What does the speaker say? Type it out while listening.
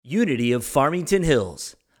Unity of Farmington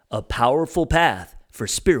Hills, a powerful path for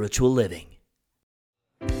spiritual living.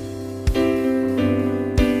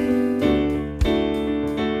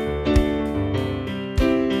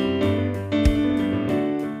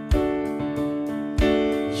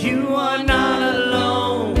 You are not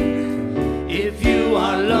alone if you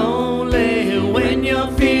are lonely when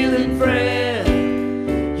you're feeling frail.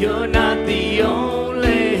 You're not the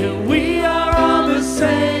only, we are all the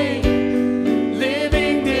same,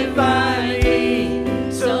 living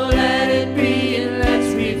divinely. So let it be and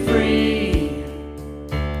let's be free.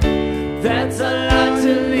 That's a lot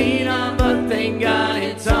to lean on, but thank God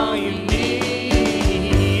it's all you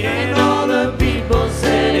need. And all the people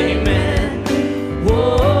said amen.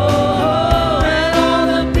 Whoa, and all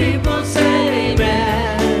the people said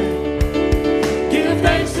amen. Give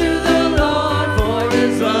thanks to the Lord for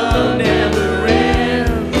his love never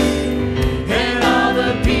ends. And all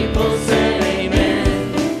the people said amen.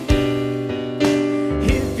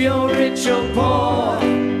 If you're rich or poor,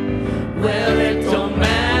 well, it don't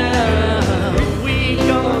matter. We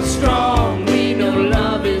go strong, we know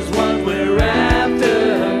love is what we're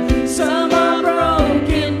after. Some are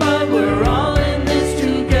broken, but we're all in this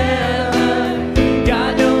together.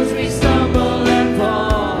 God knows we stumble and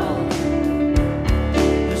fall.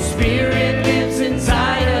 The Spirit lives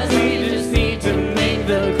inside us, we just need to make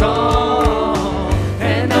the call.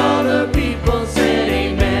 And all the people said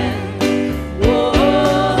amen. Whoa,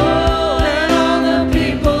 and all the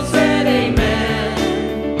people said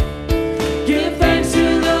amen. Give thanks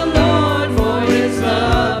to the Lord for his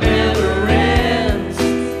love never ends.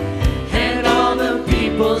 And all the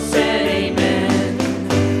people said amen.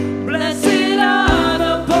 Blessed are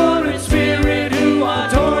the poor in spirit who are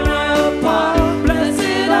torn apart.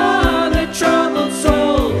 Blessed are the troubled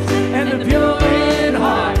souls and the pure in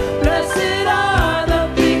heart. Blessed are the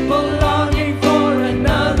people longing for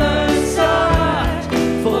another start.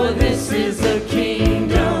 For this is the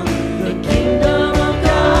kingdom of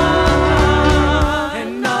God.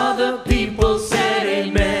 And all the people said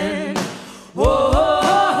amen.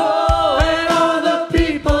 Whoa, and all the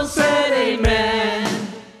people said amen.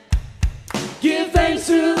 Give thanks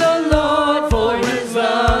to the Lord for his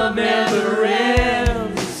love never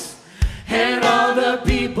ends. And all the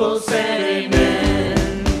people said amen.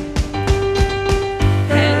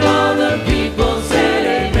 And all the people said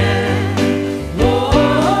amen.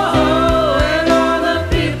 Whoa, and all the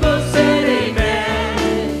people said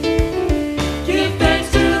amen. Give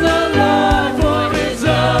thanks to the Lord for his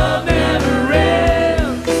love never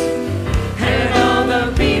ends. And all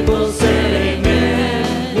the people said amen.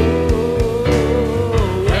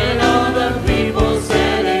 Whoa, and all the people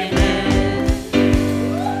said amen.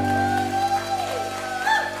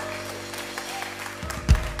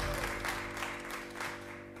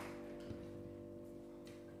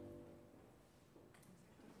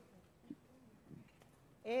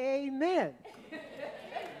 Amen.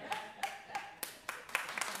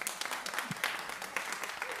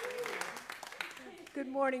 Good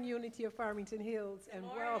morning, Unity of Farmington Hills, and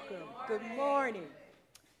welcome. Good morning.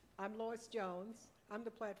 I'm Lois Jones. I'm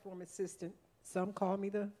the platform assistant. Some call me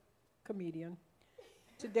the comedian.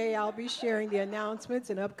 Today, I'll be sharing the announcements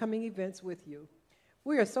and upcoming events with you.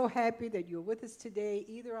 We are so happy that you're with us today,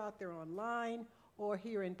 either out there online or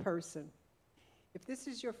here in person. If this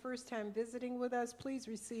is your first time visiting with us, please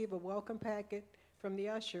receive a welcome packet from the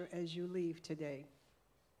usher as you leave today.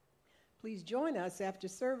 Please join us after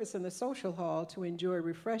service in the social hall to enjoy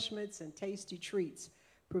refreshments and tasty treats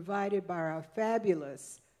provided by our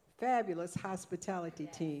fabulous hospitality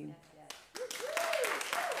team.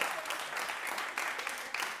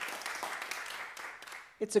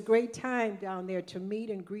 It's a great time down there to meet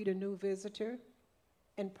and greet a new visitor,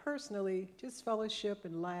 and personally, just fellowship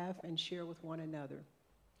and laugh and share with one another.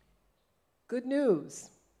 Good news.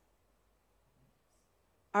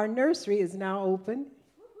 Our nursery is now open.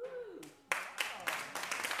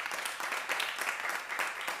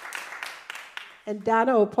 And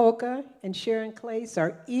Donna Opoka and Sharon Clace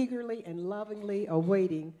are eagerly and lovingly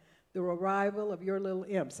awaiting the arrival of your little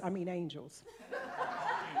angels.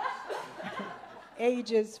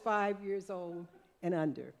 Ages 5 years old and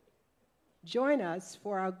under. Join us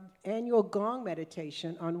for our annual Gong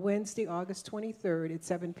meditation on Wednesday, August 23rd at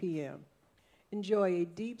 7 p.m. Enjoy a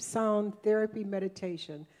deep sound therapy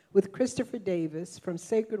meditation with Christopher Davis from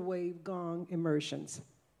Sacred Wave Gong Immersions.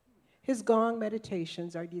 His Gong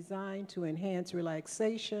meditations are designed to enhance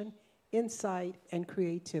relaxation, insight, and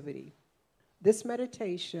creativity. This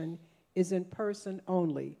meditation is in person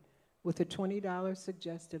only with a $20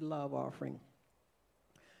 suggested love offering.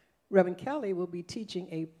 Reverend Kelly will be teaching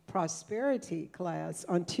a prosperity class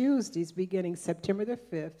on Tuesdays beginning September the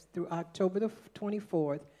 5th through October the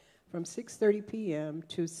 24th from 6:30 p.m.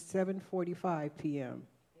 to 7:45 p.m.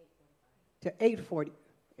 to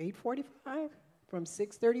 8:45? From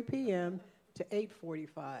 6:30 p.m. to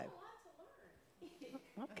 8:45.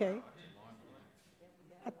 Okay.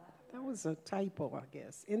 That was a typo, I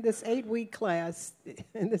guess. In this 8-week class,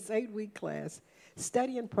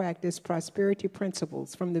 study and practice prosperity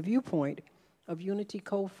principles from the viewpoint of Unity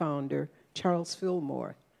co-founder Charles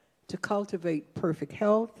Fillmore to cultivate perfect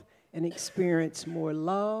health and experience more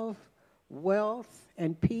love, wealth,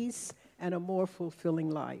 and peace, and a more fulfilling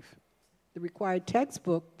life. The required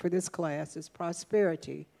textbook for this class is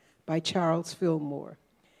Prosperity by Charles Fillmore.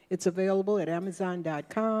 It's available at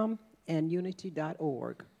Amazon.com and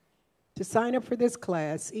Unity.org. To sign up for this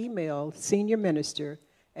class, email Senior Minister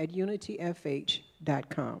at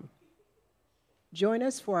unityfh.com. Join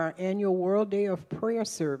us for our annual World Day of Prayer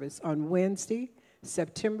service on Wednesday,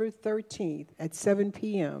 September 13th at 7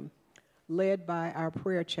 p.m., led by our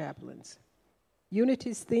prayer chaplains.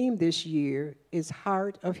 Unity's theme this year is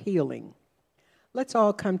Heart of Healing. Let's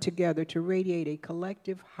all come together to radiate a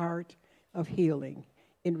collective heart of healing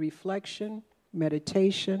in reflection,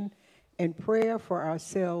 meditation, and prayer for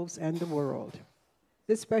ourselves and the world.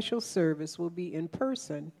 This special service will be in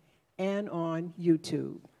person and on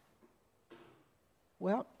YouTube.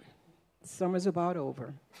 Well, summer's about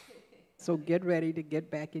over, so get ready to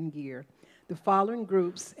get back in gear. The following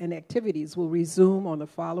groups and activities will resume on the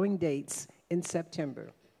following dates in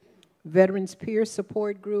September. Veterans Peer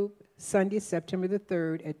Support Group, Sunday, September the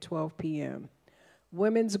 3rd at 12 p.m.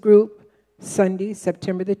 Women's Group, Sunday,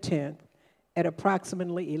 September the 10th at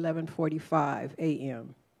approximately 11:45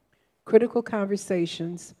 a.m. Critical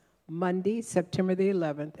Conversations, Monday, September the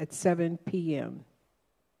 11th at 7 p.m.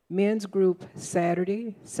 Men's Group,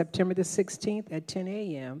 Saturday, September the 16th at 10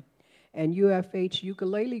 a.m. And UFH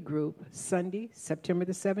Ukulele Group, Sunday, September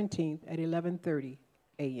the 17th at 11:30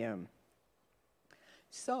 a.m.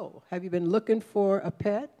 So, have you been looking for a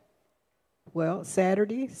pet? Well,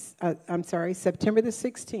 September the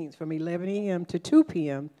 16th from 11 a.m. to 2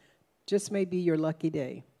 p.m. just may be your lucky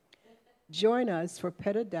day. Join us for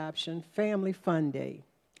Pet Adoption Family Fun Day.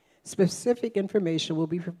 Specific information will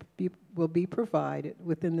be provided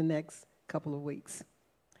within the next couple of weeks.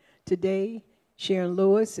 Today, Sharon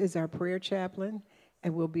Lewis is our prayer chaplain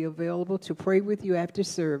and will be available to pray with you after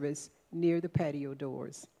service near the patio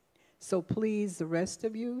doors. So please, the rest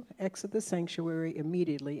of you, exit the sanctuary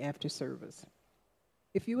immediately after service.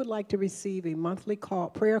 If you would like to receive a monthly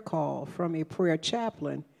prayer call from a prayer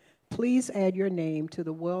chaplain, please add your name to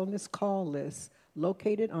the wellness call list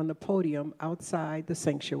located on the podium outside the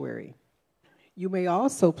sanctuary. You may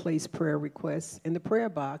also place prayer requests in the prayer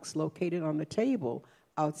box located on the table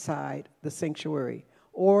outside the sanctuary,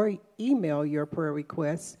 or email your prayer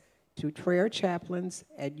requests to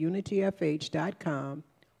prayerchaplains@unityfh.com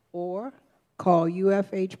or call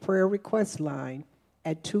UFH Prayer Request Line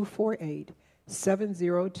at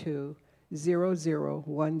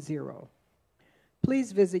 248-702-0010.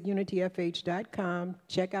 Please visit unityfh.com,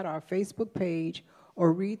 check out our Facebook page,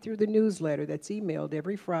 or read through the newsletter that's emailed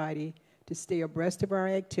every Friday to stay abreast of our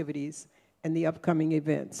activities and the upcoming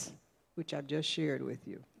events, which I've just shared with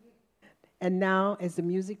you. And now, as the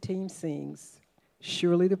music team sings,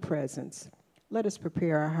 Surely the Presence, let us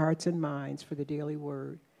prepare our hearts and minds for the daily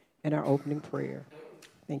word and our opening prayer.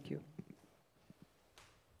 Thank you.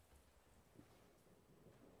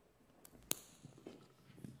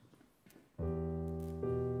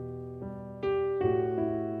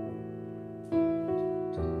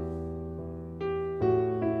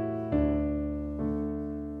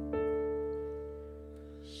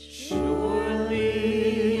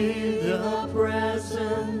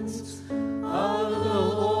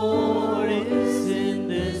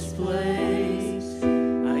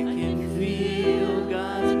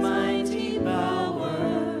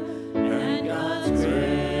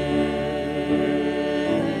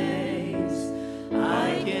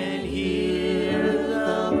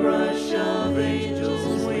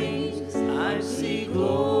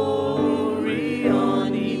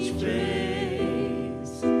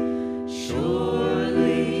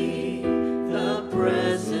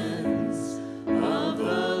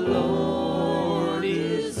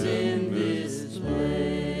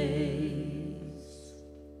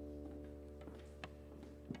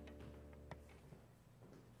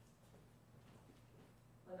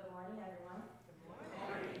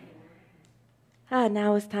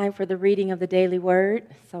 Now it's time for the reading of the daily word.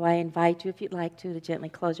 So I invite you, if you'd like to gently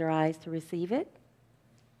close your eyes to receive it.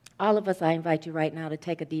 All of us, I invite you right now to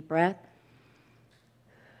take a deep breath.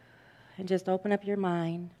 and just open up your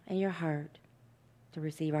mind and your heart to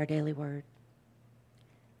receive our daily word.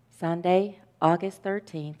 Sunday, August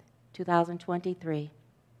 13th, 2023.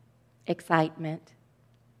 Excitement.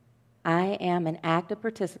 I am an active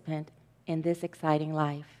participant in this exciting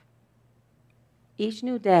life. Each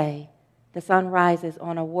new day, the sun rises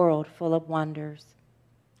on a world full of wonders.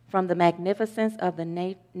 From the magnificence of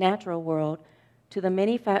the natural world to the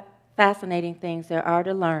many fascinating things there are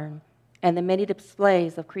to learn and the many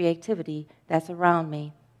displays of creativity that surround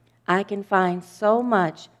me, I can find so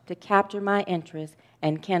much to capture my interest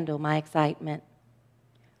and kindle my excitement.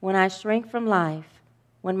 When I shrink from life,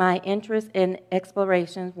 when my interest in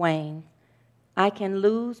exploration wanes, I can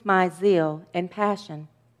lose my zeal and passion.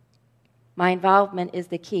 My involvement is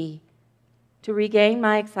the key. To regain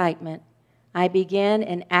my excitement, I begin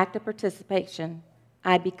an active participation.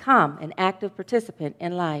 I become an active participant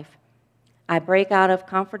in life. I break out of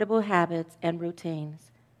comfortable habits and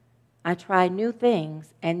routines. I try new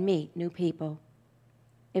things and meet new people.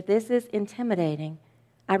 If this is intimidating,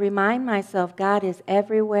 I remind myself God is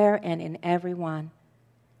everywhere and in everyone.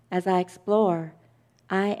 As I explore,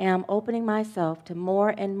 I am opening myself to more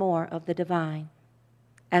and more of the divine.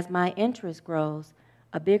 As my interest grows,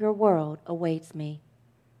 a bigger world awaits me.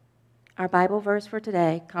 Our Bible verse for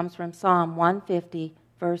today comes from Psalm 150,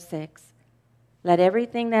 verse 6. Let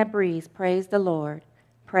everything that breathes praise the Lord.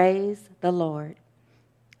 Praise the Lord.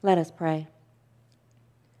 Let us pray.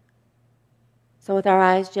 So with our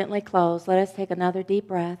eyes gently closed, let us take another deep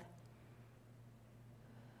breath.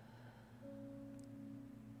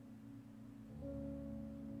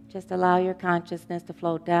 Just allow your consciousness to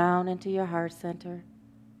flow down into your heart center.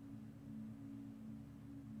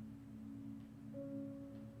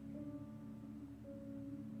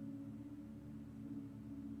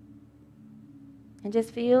 And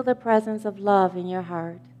just feel the presence of love in your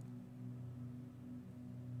heart.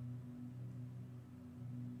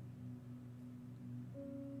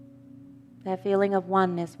 That feeling of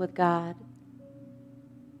oneness with God.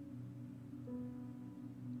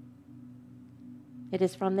 It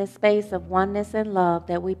is from this space of oneness and love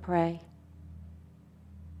that we pray.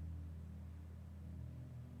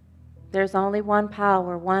 There's only one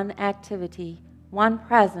power, one activity, one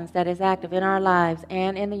presence that is active in our lives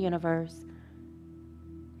and in the universe.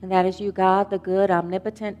 And that is you, God, the good,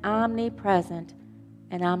 omnipotent, omnipresent,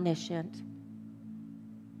 and omniscient.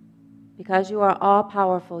 Because you are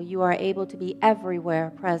all-powerful, you are able to be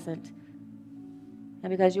everywhere present. And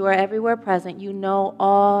because you are everywhere present, you know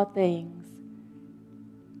all things.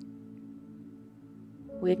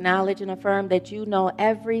 We acknowledge and affirm that you know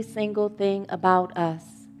every single thing about us.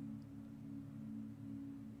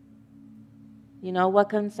 You know what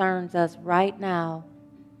concerns us right now.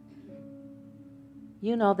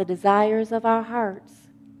 You know the desires of our hearts.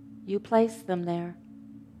 You place them there.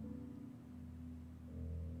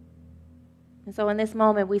 And so in this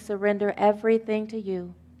moment, we surrender everything to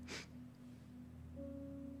you,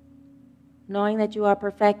 knowing that you are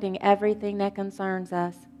perfecting everything that concerns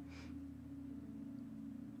us,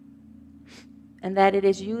 and that it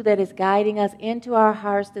is you that is guiding us into our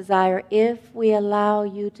heart's desire if we allow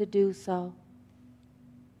you to do so.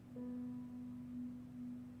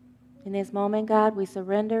 In this moment, God, we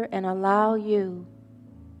surrender and allow you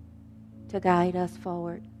to guide us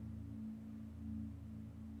forward.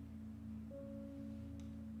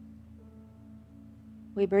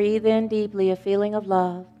 We breathe in deeply a feeling of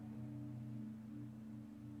love.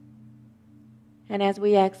 And as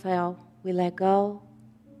we exhale, we let go.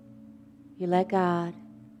 You let God.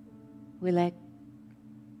 We let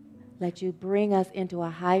you bring us into a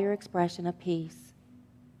higher expression of peace.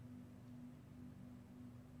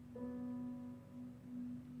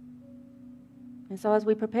 And so as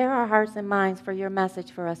we prepare our hearts and minds for your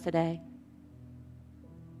message for us today,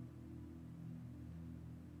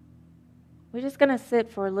 we're just going to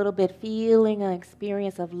sit for a little bit, feeling an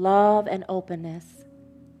experience of love and openness.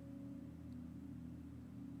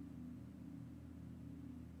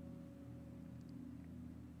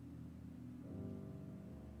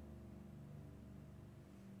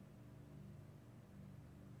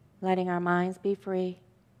 Letting our minds be free.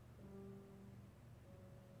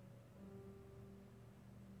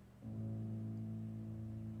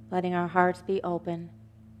 Letting our hearts be open.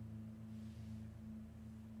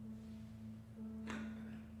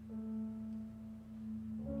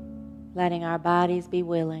 Letting our bodies be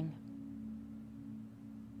willing.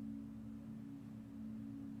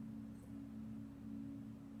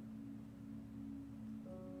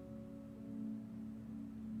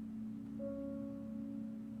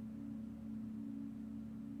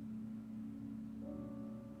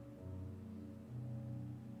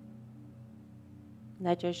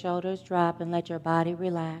 Let your shoulders drop and let your body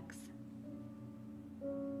relax.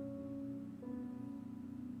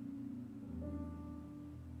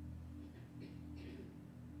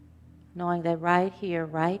 Knowing that right here,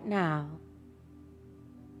 right now,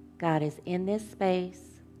 God is in this space.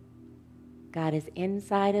 God is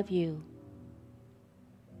inside of you.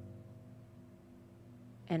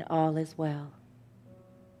 And all is well.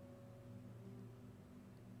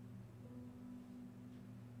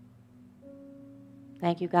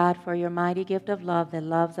 Thank you, God, for your mighty gift of love that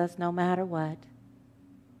loves us no matter what.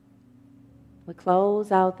 We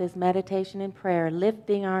close out this meditation in prayer,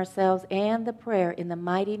 lifting ourselves and the prayer in the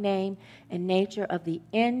mighty name and nature of the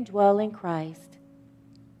indwelling Christ.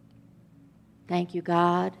 Thank you,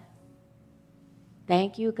 God.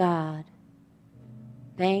 Thank you, God.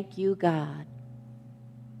 Thank you, God.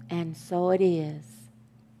 And so it is.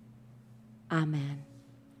 Amen.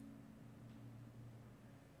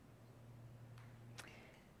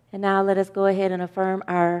 And now let us go ahead and affirm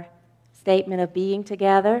our statement of being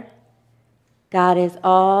together. God is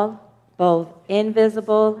all, both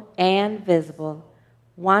invisible and visible.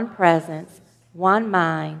 One presence, one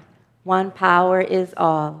mind, one power is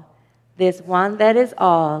all. This one that is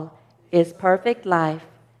all is perfect life,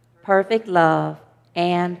 perfect love,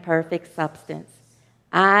 and perfect substance.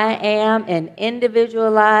 I am an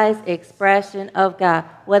individualized expression of God.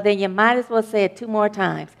 Well, then you might as well say it 2 more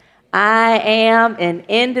times. I am an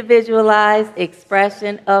individualized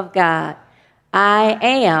expression of God. I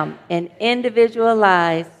am an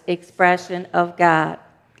individualized expression of God.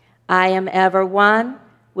 I am ever one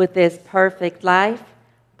with this perfect life,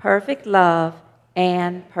 perfect love,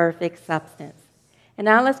 and perfect substance. And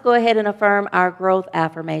now let's go ahead and affirm our growth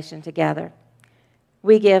affirmation together.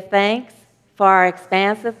 We give thanks for our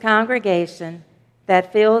expansive congregation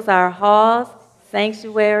that fills our halls,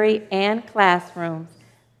 sanctuary, and classrooms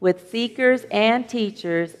with seekers and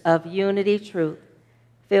teachers of unity truth,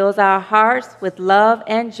 fills our hearts with love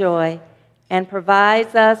and joy, and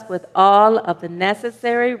provides us with all of the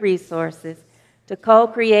necessary resources to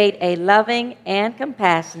co-create a loving and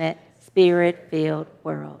compassionate, spirit-filled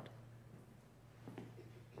world.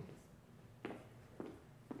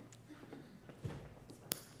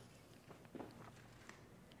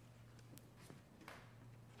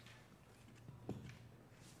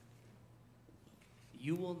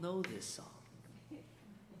 You will know this song.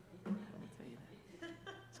 Let me tell you that.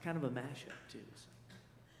 It's kind of a mashup, too.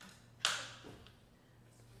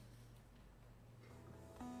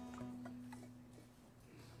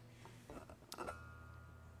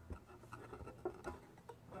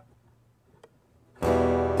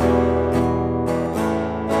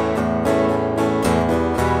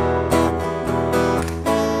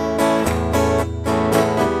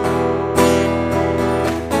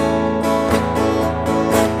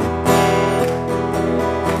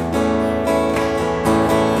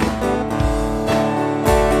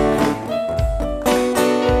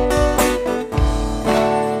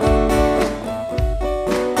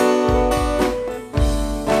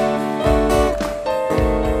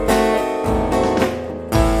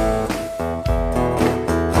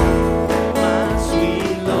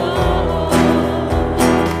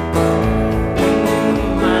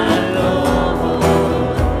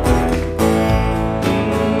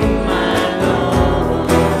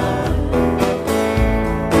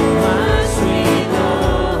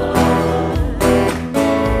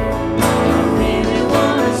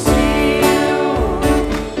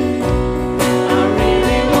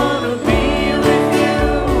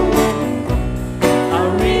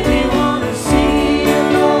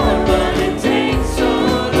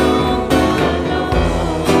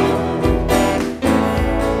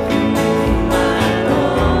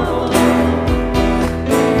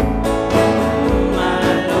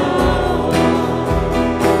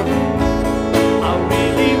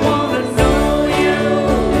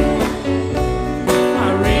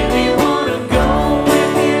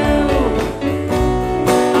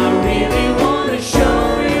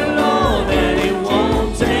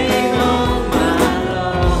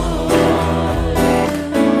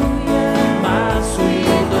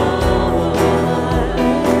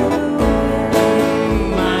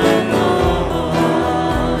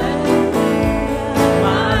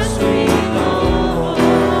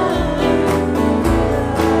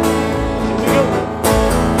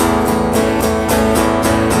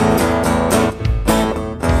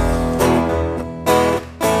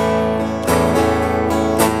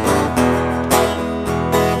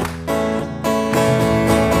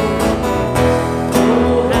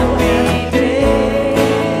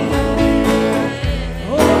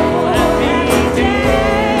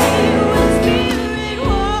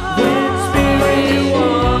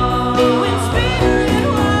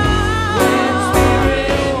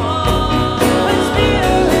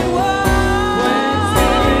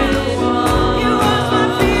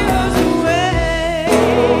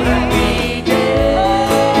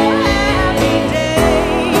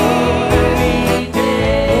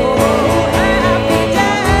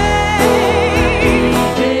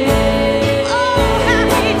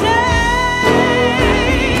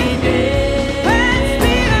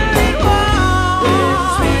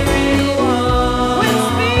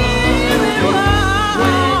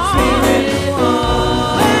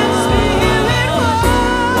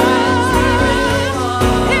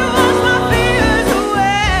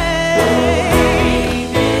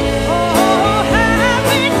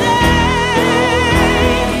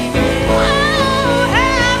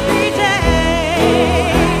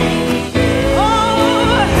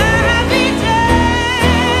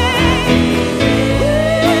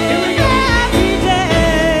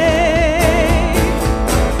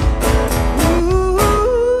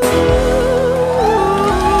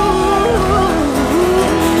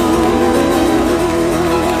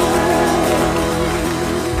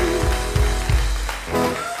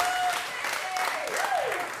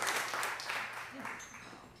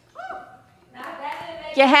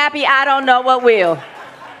 happy, I don't know what will.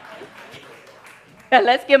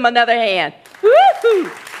 Let's give him another hand. Woo-hoo.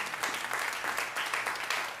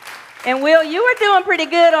 And Will, you were doing pretty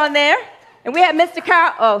good on there. And we have Mr.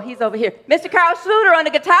 Carl, oh, he's over here. Mr. Carl Schluter on the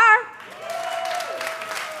guitar.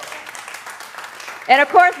 And of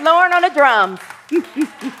course, Lauren on the drums.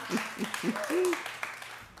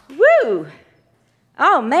 Woo!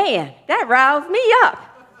 Oh man, that roused me up.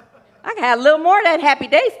 I can have a little more of that happy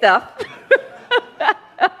day stuff.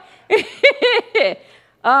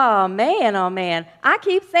 Oh man. I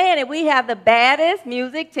keep saying it, we have the baddest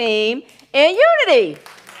music team in Unity.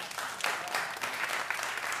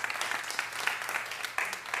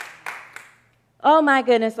 Oh my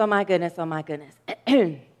goodness.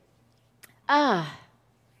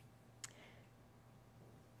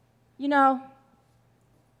 You know,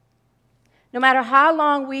 no matter how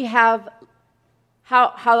long we have,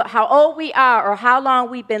 how old we are or how long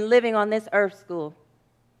we've been living on this earth school,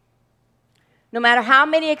 no matter how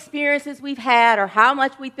many experiences we've had or how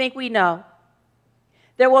much we think we know,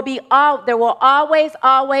 there will always,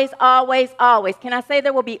 can I say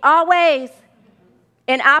there will be always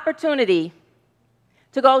an opportunity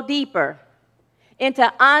to go deeper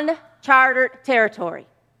into uncharted territory.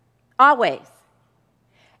 Always.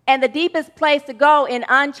 And the deepest place to go in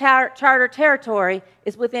uncharted territory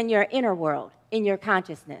is within your inner world, in your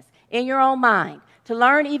consciousness, in your own mind, to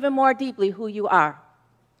learn even more deeply who you are.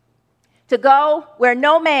 To go where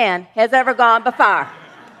no man has ever gone before.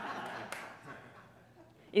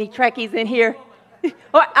 Any Trekkies in here?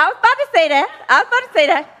 Well, I was about to say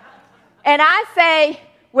that. And I say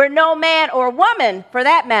where no man or woman, for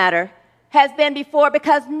that matter, has been before,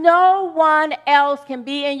 because no one else can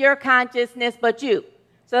be in your consciousness but you.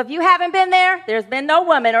 So if you haven't been there, there's been no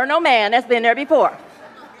woman or no man that's been there before.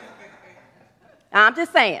 I'm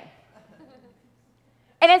just saying.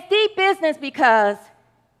 And it's deep business, because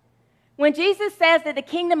when Jesus says that the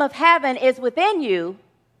kingdom of heaven is within you,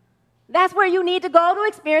 that's where you need to go to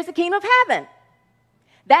experience the kingdom of heaven.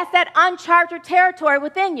 That's that uncharted territory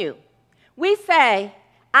within you. We say,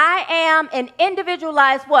 I am an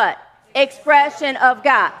individualized what? Expression of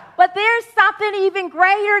God. But there's something even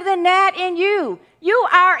greater than that in you. You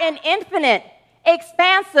are an infinite,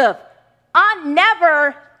 expansive,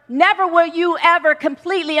 never will you ever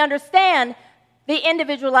completely understand the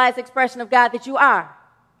individualized expression of God that you are.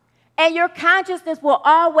 And your consciousness will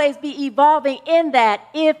always be evolving in that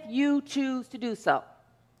if you choose to do so.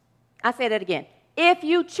 I say that again. If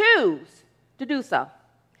you choose to do so.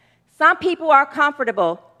 Some people are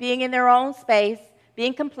comfortable being in their own space,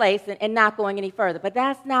 being complacent, and not going any further. But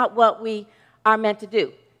that's not what we are meant to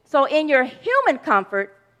do. So in your human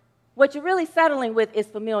comfort, what you're really settling with is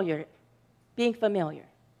familiar, being familiar.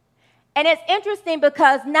 And it's interesting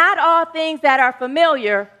because not all things that are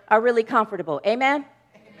familiar are really comfortable. Amen?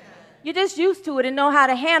 You're just used to it and know how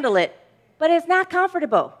to handle it, but it's not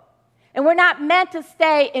comfortable. And we're not meant to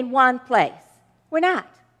stay in one place. We're not.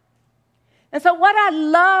 And so what I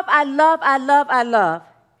love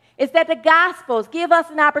is that the Gospels give us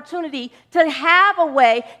an opportunity to have a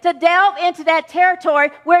way to delve into that territory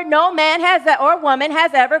where no man or woman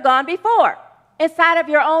has ever gone before, inside of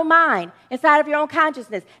your own mind, inside of your own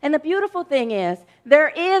consciousness. And the beautiful thing is, there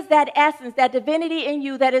is that essence, that divinity in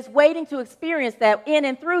you that is waiting to experience that in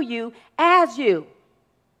and through you as you.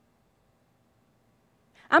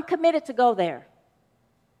 I'm committed to go there.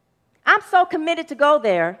 I'm so committed to go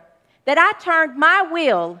there that I turned my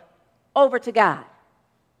will over to God.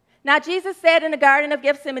 Now, Jesus said in the Garden of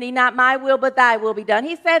Gethsemane, not my will, but thy will be done.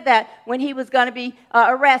 He said that when he was going to be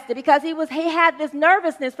arrested, because he had this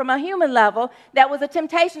nervousness from a human level that was a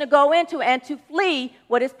temptation to go into and to flee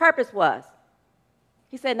what his purpose was.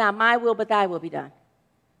 He said, not my will, but thy will be done.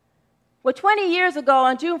 Well, 20 years ago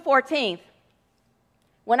on June 14th,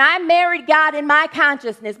 when I married God in my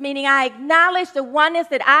consciousness, meaning I acknowledged the oneness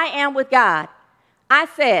that I am with God, I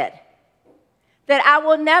said that I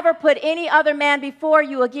will never put any other man before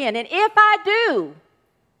you again. And if I do,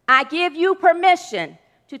 I give you permission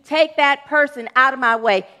to take that person out of my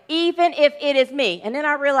way, even if it is me. And then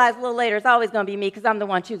I realized a little later it's always going to be me because I'm the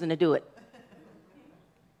one choosing to do it.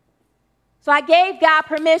 So I gave God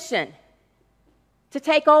permission to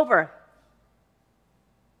take over.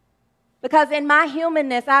 Because in my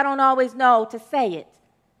humanness, I don't always know to say it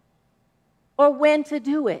or when to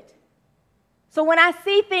do it. So when I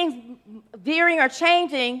see things veering or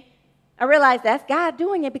changing, I realize that's God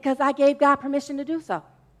doing it because I gave God permission to do so.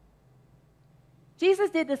 Jesus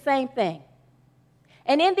did the same thing.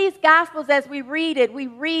 And in these Gospels, as we read it, we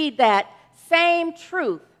read that same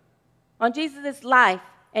truth on Jesus' life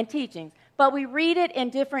and teachings, but we read it in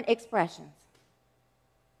different expressions.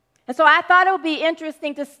 And so I thought it would be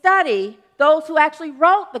interesting to study those who actually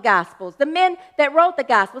wrote the Gospels, the men that wrote the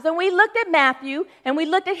Gospels. And we looked at Matthew, and we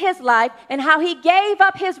looked at his life and how he gave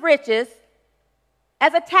up his riches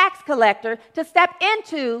as a tax collector to step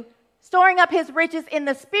into storing up his riches in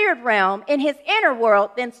the spirit realm, in his inner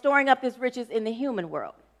world, than storing up his riches in the human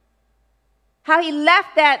world. How he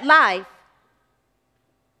left that life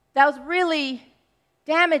that was really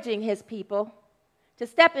damaging his people to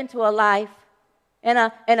step into a life and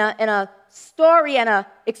a story and a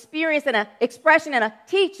experience and a expression and a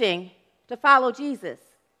teaching to follow Jesus.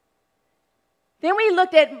 Then we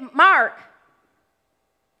looked at Mark,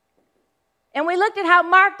 and we looked at how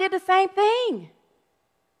Mark did the same thing.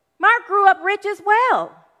 Mark grew up rich as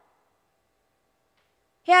well.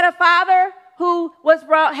 He had a father who was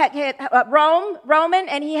Roman,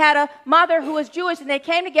 and he had a mother who was Jewish, and they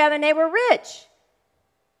came together and they were rich.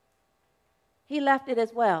 He left it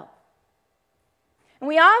as well. And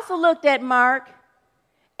we also looked at Mark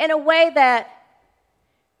in a way that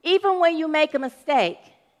even when you make a mistake,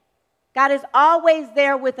 God is always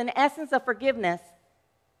there with an essence of forgiveness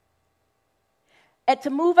and to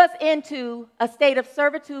move us into a state of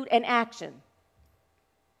servitude and action.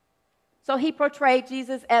 So he portrayed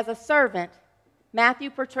Jesus as a servant. Matthew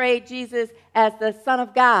portrayed Jesus as the Son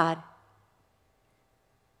of God.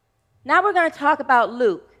 Now we're going to talk about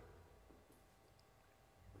Luke.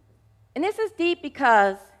 And this is deep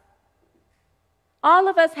because all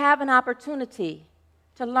of us have an opportunity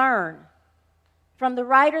to learn from the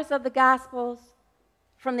writers of the Gospels,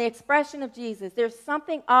 from the expression of Jesus. There's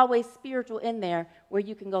something always spiritual in there where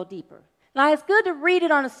you can go deeper. Now, it's good to read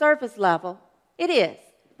it on a surface level. It is,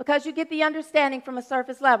 because you get the understanding from a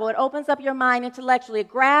surface level. It opens up your mind intellectually. It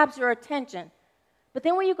grabs your attention. But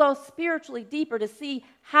then when you go spiritually deeper to see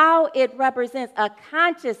how it represents a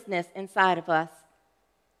consciousness inside of us,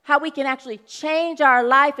 how we can actually change our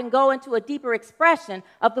life and go into a deeper expression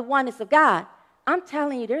of the oneness of God, I'm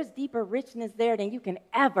telling you, there's deeper richness there than you can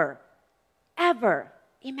ever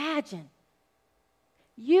imagine.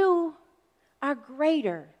 You are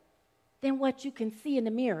greater than what you can see in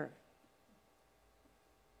the mirror.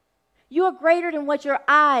 You are greater than what your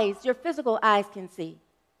eyes, your physical eyes, can see.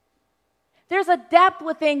 There's a depth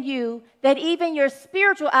within you that even your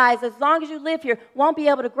spiritual eyes, as long as you live here, won't be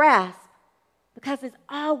able to grasp, because it's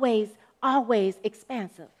always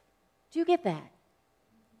expansive. Do you get that?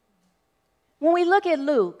 When we look at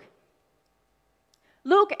Luke,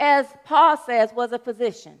 as Paul says, was a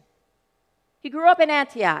physician. He grew up in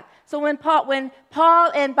Antioch. So when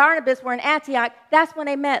Paul and Barnabas were in Antioch, that's when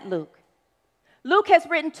they met Luke. Luke has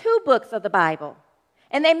written 2 books of the Bible,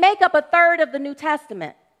 and they make up a third of the New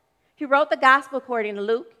Testament. He wrote the Gospel according to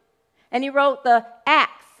Luke, and he wrote the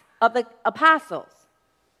Acts of the Apostles.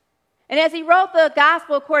 And as he wrote the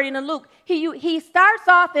Gospel according to Luke, he starts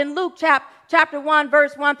off in Luke chapter 1,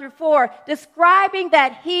 verse 1 through 4, describing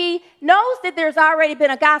that he knows that there's already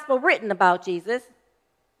been a gospel written about Jesus,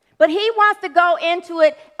 but he wants to go into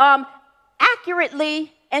it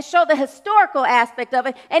accurately and show the historical aspect of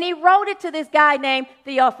it, and he wrote it to this guy named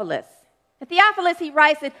Theophilus. And Theophilus, he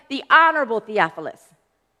writes it, the Honorable Theophilus,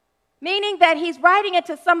 meaning that he's writing it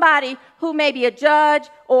to somebody who may be a judge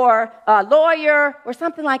or a lawyer or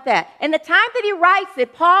something like that. And the time that he writes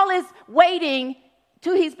it, Paul is waiting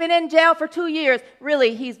he's been in jail for 2 years.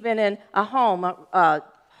 Really, he's been in a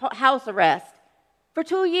house arrest for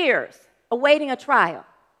 2 years, awaiting a trial.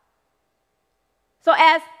 So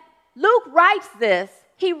as Luke writes this,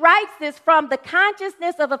 he writes this from the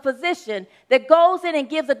consciousness of a physician that goes in and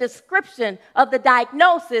gives a description of the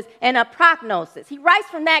diagnosis and a prognosis. He writes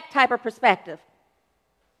from that type of perspective.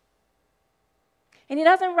 And he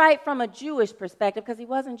doesn't write from a Jewish perspective because he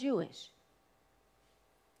wasn't Jewish.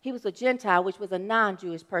 He was a Gentile, which was a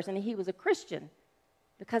non-Jewish person, and he was a Christian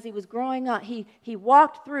because he was growing up. He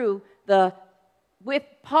walked through with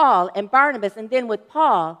Paul and Barnabas, and then with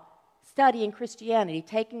Paul, studying Christianity,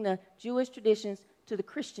 taking the Jewish traditions to the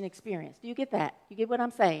Christian experience. Do you get that? You get what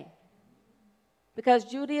I'm saying? Because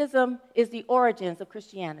Judaism is the origins of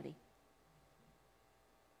Christianity.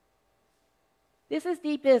 This is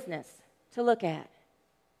deep business to look at.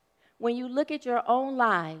 When you look at your own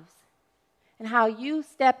lives and how you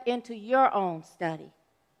step into your own study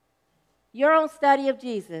of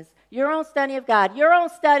Jesus, your own study of God, your own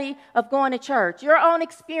study of going to church, your own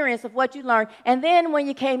experience of what you learned, and then when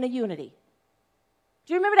you came to unity.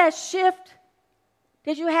 Do you remember that shift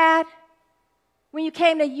that you had when you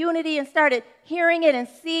came to unity and started hearing it and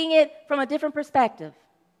seeing it from a different perspective?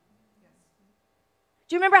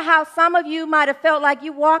 Do you remember how some of you might have felt like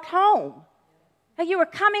you walked home? Like you were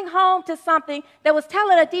coming home to something that was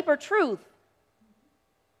telling a deeper truth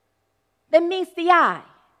that meets the eye.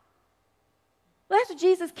 Well, that's what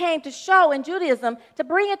Jesus came to show in Judaism, to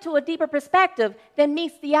bring it to a deeper perspective than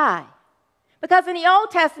meets the eye. Because in the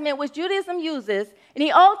Old Testament, which Judaism uses, in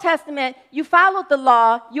the Old Testament, you followed the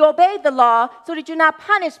law, you obeyed the law so that you're not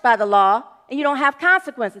punished by the law and you don't have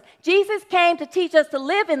consequences. Jesus came to teach us to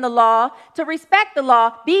live in the law, to respect the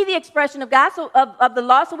law, be the expression of God, of the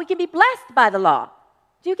law, so we can be blessed by the law.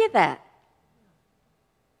 Do you get that?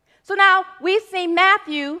 So now we've seen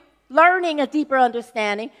Matthew learning a deeper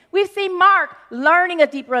understanding. We've seen Mark learning a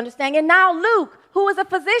deeper understanding. And now Luke, who was a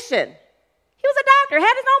physician. He was a doctor,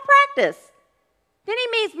 had his own practice. Then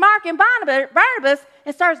he meets Mark and Barnabas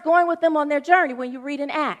and starts going with them on their journey when you read in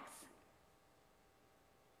Acts.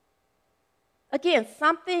 Again,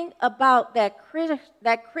 something about that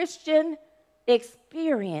Christian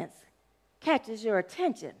experience catches your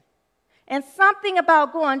attention. And something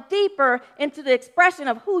about going deeper into the expression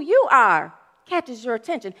of who you are catches your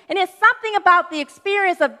attention. And it's something about the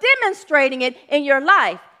experience of demonstrating it in your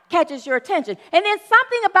life catches your attention. And then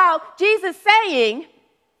something about Jesus saying,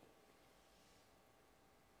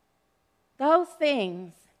 those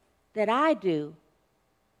things that I do,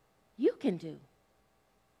 you can do.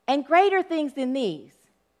 And greater things than these,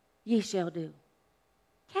 ye shall do.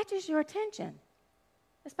 Catches your attention,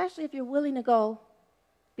 especially if you're willing to go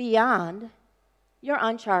beyond your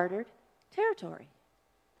uncharted territory.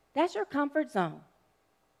 That's your comfort zone.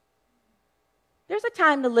 There's a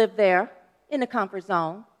time to live there in the comfort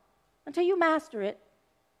zone until you master it.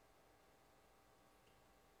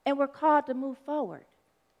 And we're called to move forward.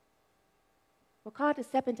 We're called to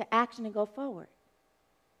step into action and go forward.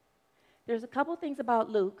 There's a couple things about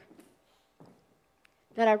Luke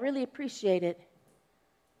that I really appreciated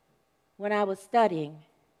when I was studying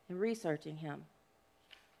and researching him.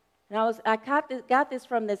 And I got this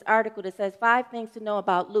from this article that says 5 things to know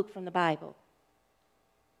about Luke from the Bible.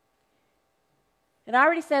 And I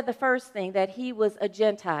already said the first thing, that he was a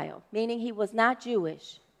Gentile, meaning he was not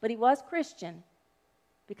Jewish, but he was Christian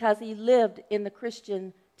because he lived in the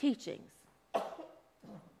Christian teachings. And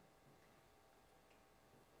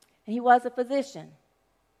he was a physician.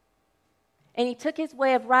 And he took his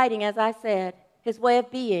way of writing, as I said, his way of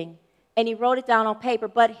being, and he wrote it down on paper.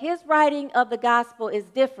 But his writing of the gospel is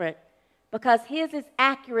different because his is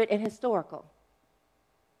accurate and historical.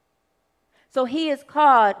 So he is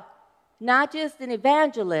called not just an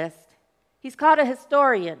evangelist, he's called a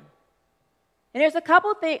historian. And there's a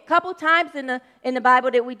couple times in the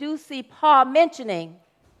Bible that we do see Paul mentioning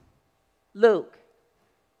Luke,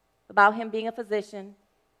 about him being a physician,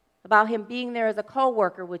 about him being there as a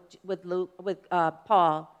co-worker with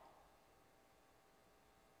Paul.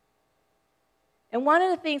 And one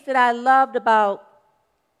of the things that I loved about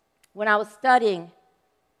when I was studying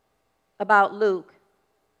about Luke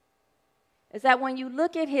is that when you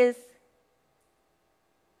look at his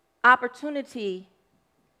opportunity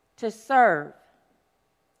to serve,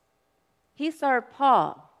 he served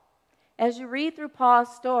Paul. As you read through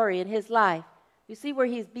Paul's story in his life, you see where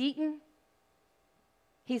he's beaten,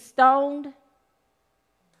 he's stoned,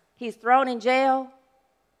 he's thrown in jail,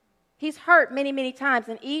 he's hurt many, many times,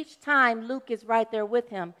 and each time Luke is right there with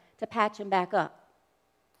him to patch him back up.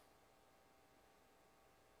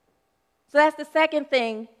 So that's the second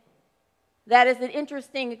thing that is an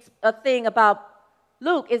interesting thing about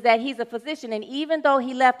Luke, is that he's a physician, and even though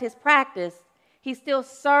he left his practice, he still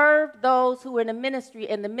served those who were in the ministry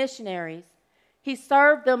and the missionaries. He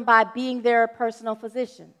served them by being their personal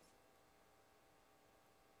physician.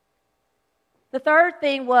 The third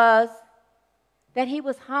thing was that he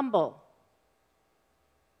was humble.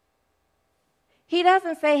 He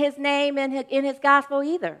doesn't say his name in his gospel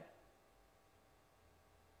either.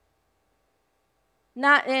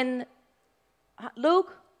 Not in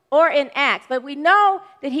Luke or in Acts, but we know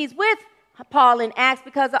that he's with Paul in Acts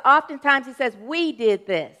because oftentimes he says, we did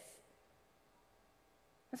this.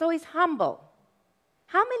 And so he's humble.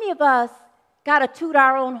 How many of us got to toot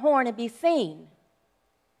our own horn and be seen?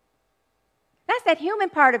 That's that human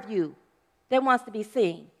part of you that wants to be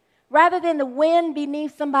seen. Rather than the wind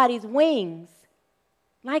beneath somebody's wings,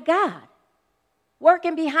 like God,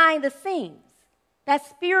 working behind the scenes, that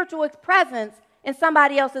spiritual presence in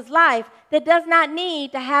somebody else's life that does not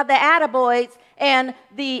need to have the attaboys and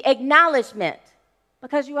the acknowledgement,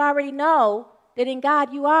 because you already know that in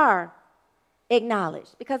God you are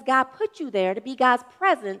acknowledged, because God put you there to be God's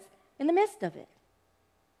presence in the midst of it.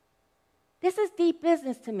 This is deep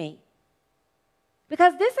business to me,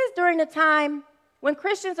 because this is during the time when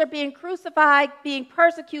Christians are being crucified, being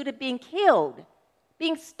persecuted, being killed,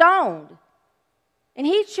 being stoned. And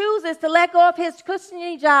he chooses to let go of his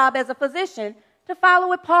cushy job as a physician to follow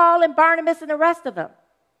with Paul and Barnabas and the rest of them.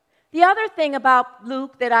 The other thing about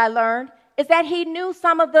Luke that I learned is that he knew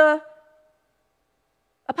some of the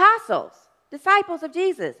apostles, disciples of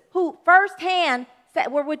Jesus, who firsthand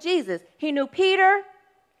were with Jesus. He knew Peter,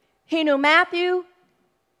 he knew Matthew,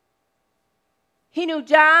 he knew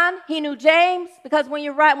John, he knew James, because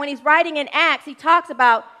when he's writing in Acts, he talks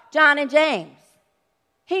about John and James.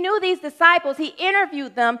 He knew these disciples. He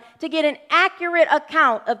interviewed them to get an accurate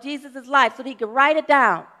account of Jesus' life so that he could write it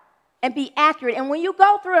down and be accurate. And when you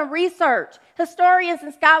go through and research, historians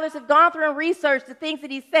and scholars have gone through and researched the things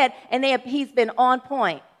that he said, and he's been on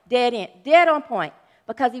point, dead on point,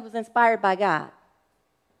 because he was inspired by God.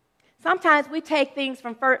 Sometimes we take things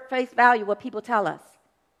from face value, what people tell us,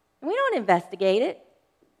 and we don't investigate it.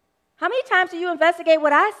 How many times do you investigate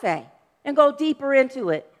what I say and go deeper into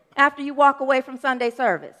it after you walk away from Sunday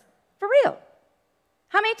service? For real.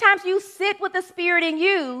 How many times do you sit with the Spirit in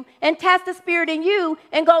you and test the Spirit in you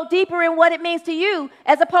and go deeper in what it means to you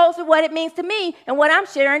as opposed to what it means to me and what I'm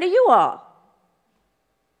sharing to you all?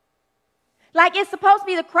 Like it's supposed to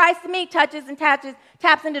be the Christ in me touches and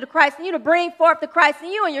taps into the Christ in you to bring forth the Christ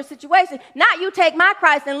in you in your situation. Not you take my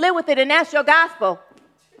Christ and live with it and that's your gospel.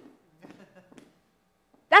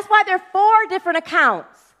 That's why there are 4 different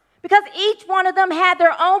accounts, because each one of them had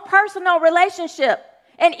their own personal relationship,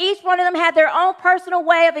 and each one of them had their own personal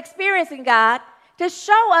way of experiencing God to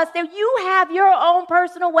show us that you have your own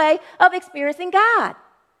personal way of experiencing God.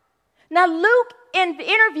 Now, Luke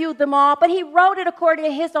interviewed them all, but he wrote it according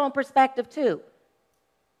to his own perspective too.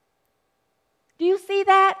 Do you see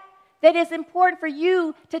that? That it's important for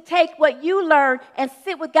you to take what you learn and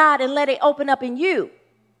sit with God and let it open up in you.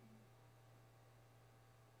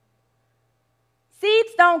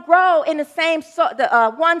 Seeds don't grow in the same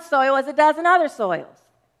one soil as it does in other soils.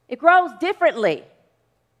 It grows differently.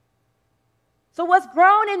 So what's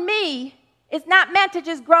grown in me is not meant to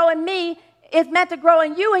just grow in me. It's meant to grow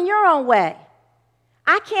in you in your own way.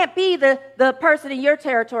 I can't be the person in your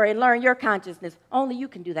territory and learn your consciousness. Only you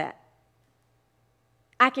can do that.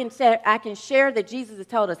 I can share that Jesus has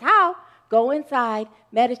told us how. Go inside,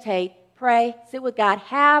 meditate, pray, sit with God,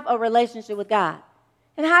 have a relationship with God.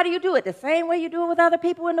 And how do you do it? The same way you do it with other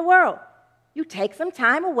people in the world. You take some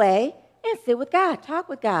time away and sit with God, talk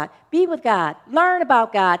with God, be with God, learn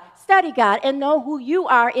about God, study God, and know who you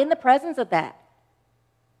are in the presence of that.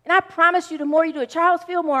 And I promise you, the more you do it, Charles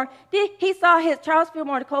Fillmore, Charles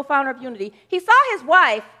Fillmore, the co-founder of Unity, he saw his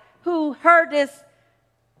wife who heard this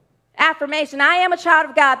affirmation, I am a child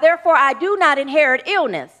of God, therefore I do not inherit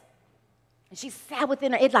illness. And she sat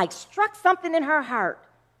within her, it like struck something in her heart.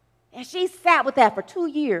 And she sat with that for 2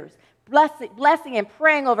 years, blessing and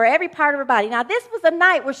praying over every part of her body. Now, this was a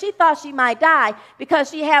night where she thought she might die because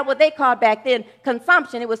she had what they called back then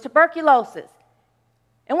consumption. It was tuberculosis.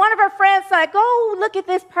 And one of her friends said, go look at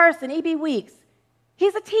this person, E.B. Weeks.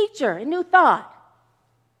 He's a teacher in New Thought.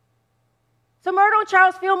 So Myrtle and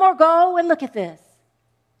Charles Fillmore, go and look at this.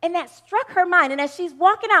 And that struck her mind. And as she's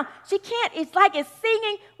walking out, she can't, it's like it's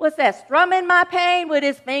singing, what's that, strumming my pain with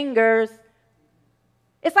his fingers.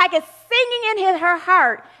 It's like it's singing in her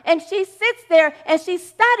heart, and she sits there and she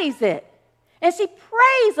studies it, and she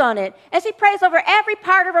prays on it, and she prays over every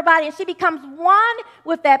part of her body, and she becomes one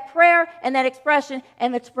with that prayer and that expression,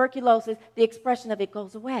 and the tuberculosis, the expression of it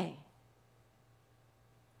goes away.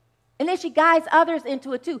 And then she guides others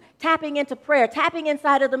into it too, tapping into prayer, tapping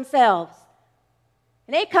inside of themselves.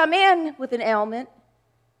 And they come in with an ailment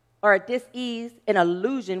or a dis-ease, an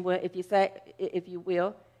illusion, if you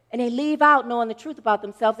will, and they leave out knowing the truth about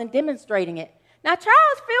themselves and demonstrating it. Now,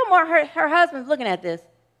 Charles Fillmore, her husband's looking at this,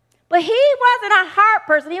 but he wasn't a heart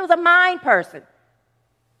person. He was a mind person.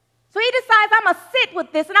 So he decides, I'm going to sit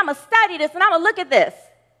with this, and I'm going to study this, and I'm going to look at this.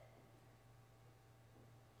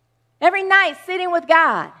 Every night, sitting with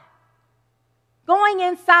God, going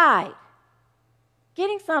inside,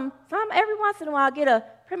 getting some every once in a while, get a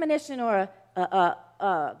premonition or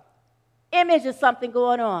a image of something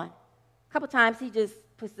going on. A couple times, he just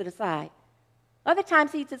puts it aside. Other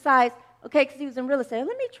times he decides, okay, because he was in real estate,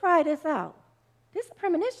 let me try this out. This is a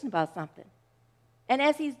premonition about something. And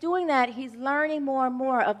as he's doing that, he's learning more and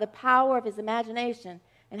more of the power of his imagination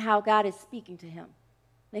and how God is speaking to him.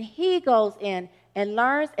 Then he goes in and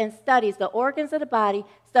learns and studies the organs of the body,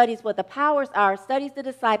 studies what the powers are, studies the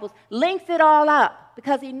disciples, links it all up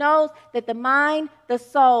because he knows that the mind, the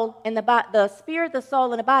soul, and the spirit, the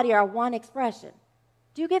soul, and the body are one expression.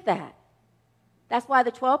 Do you get that? That's why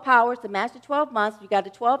the 12 powers, to match the 12 months, you got the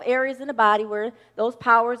 12 areas in the body where those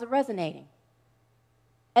powers are resonating.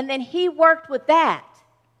 And then he worked with that.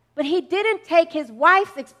 But he didn't take his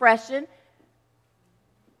wife's expression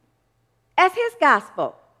as his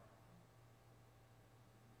gospel.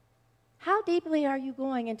 How deeply are you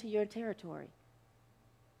going into your territory?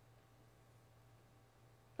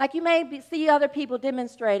 Like you may see other people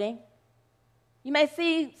demonstrating. You may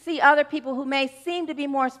see other people who may seem to be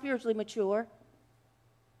more spiritually mature.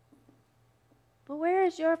 But where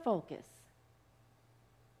is your focus?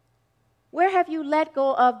 Where have you let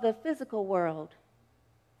go of the physical world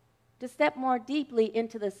to step more deeply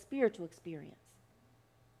into the spiritual experience?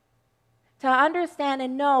 To understand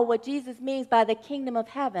and know what Jesus means by the kingdom of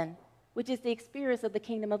heaven, which is the experience of the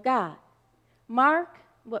kingdom of God. Mark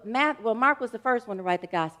was the first one to write the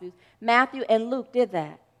Gospels. Matthew and Luke did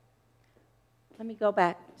that. Let me go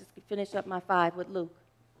back, just finish up my 5 with Luke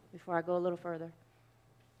before I go a little further.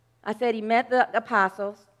 I said he met the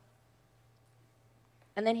apostles,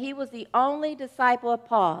 and then he was the only disciple of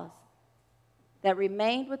Paul's that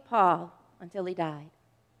remained with Paul until he died.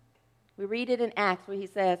 We read it in Acts where he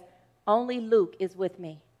says, "Only Luke is with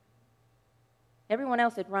me." Everyone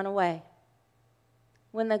else had run away.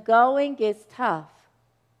 When the going gets tough,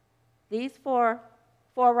 these four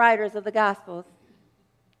writers of the Gospels,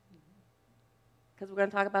 because we're going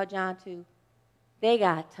to talk about John too, they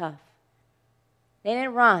got tough. They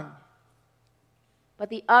didn't run, but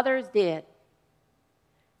the others did.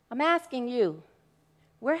 I'm asking you,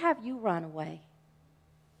 where have you run away?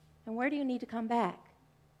 And where do you need to come back?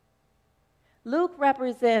 Luke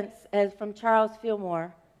represents, as from Charles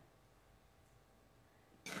Fillmore,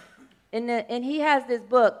 and he has this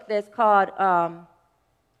book that's called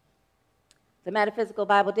the Metaphysical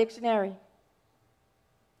Bible Dictionary.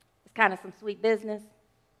 It's kind of some sweet business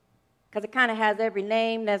because it kind of has every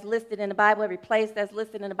name that's listed in the Bible, every place that's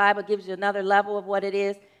listed in the Bible, gives you another level of what it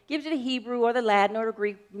is, gives you the Hebrew or the Latin or the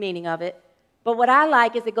Greek meaning of it. But what I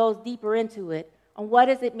like is it goes deeper into it on what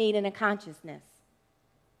does it mean in a consciousness.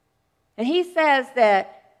 And he says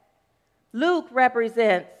that Luke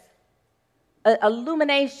represents an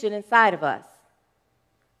illumination inside of us.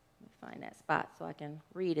 Let me find that spot so I can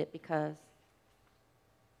read it because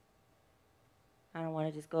I don't want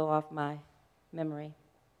to just go off my memory.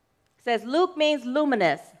 It says, Luke means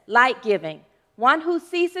luminous, light-giving, one who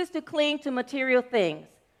ceases to cling to material things.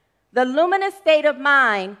 The luminous state of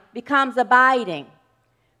mind becomes abiding.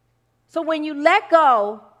 So when you let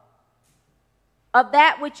go of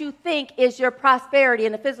that which you think is your prosperity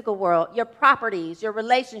in the physical world, your properties, your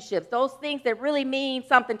relationships, those things that really mean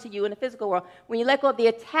something to you in the physical world, when you let go of the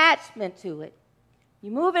attachment to it,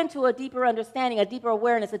 you move into a deeper understanding, a deeper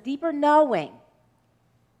awareness, a deeper knowing.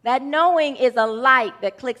 That knowing is a light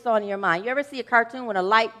that clicks on in your mind. You ever see a cartoon when a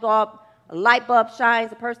light bulb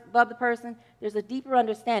shines above the person? There's a deeper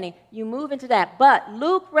understanding. You move into that. But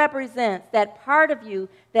Luke represents that part of you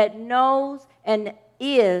that knows and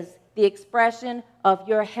is the expression of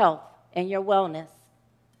your health and your wellness.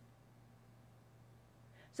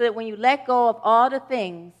 So that when you let go of all the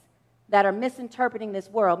things that are misinterpreting this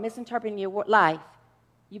world, misinterpreting your life,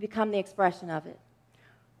 you become the expression of it.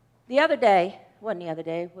 The other day, wasn't the other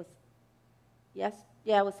day, it was, yes?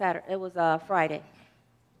 Yeah, it was Saturday. It was Friday.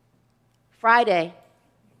 Friday.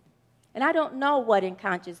 And I don't know what in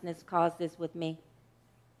consciousness caused this with me.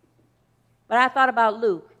 But I thought about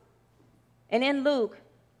Luke. And in Luke,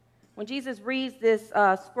 when Jesus reads this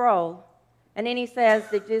scroll, and then he says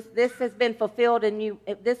that this has been fulfilled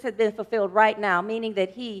this has been fulfilled right now, meaning that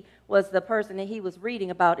he was the person that he was reading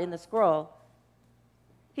about in the scroll.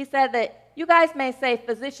 He said that you guys may say,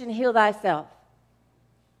 "Physician, heal thyself."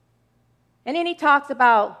 And then he talks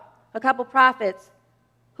about a couple prophets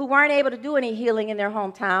who weren't able to do any healing in their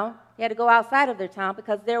hometown. They had to go outside of their town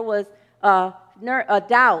because there was a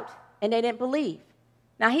doubt and they didn't believe.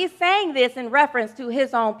 Now, he's saying this in reference to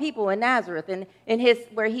his own people in Nazareth and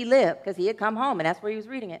where he lived, because he had come home, and that's where he was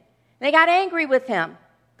reading it. And they got angry with him,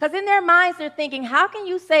 because in their minds they're thinking, how can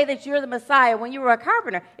you say that you're the Messiah when you were a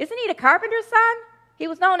carpenter? Isn't he the carpenter's son? He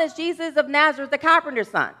was known as Jesus of Nazareth, the carpenter's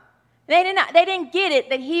son. They didn't get it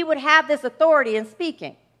that he would have this authority in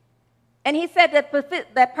speaking. And he said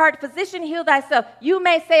that part, "Physician, heal thyself." You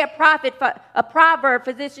may say a proverb,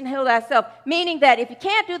 "Physician, heal thyself," meaning that if you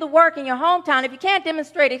can't do the work in your hometown, if you can't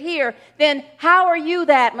demonstrate it here, then how are you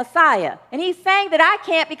that Messiah? And he's saying that I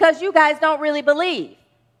can't because you guys don't really believe.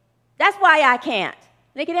 That's why I can't.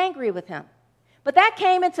 They get angry with him. But that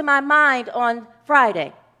came into my mind on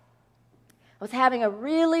Friday. I was having a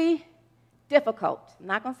really difficult, I'm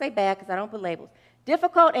not going to say bad because I don't put labels,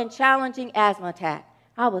 difficult and challenging asthma attack.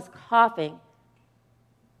 I was coughing.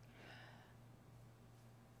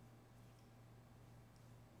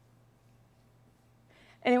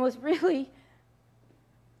 And it was really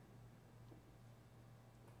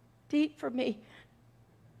deep for me.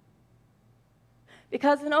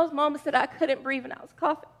 Because in those moments that I couldn't breathe and I was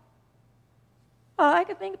coughing, all I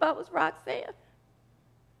could think about was Roxanne.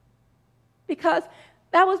 Because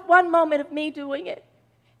that was one moment of me doing it.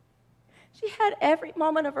 She had every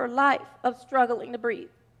moment of her life of struggling to breathe.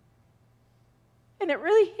 And it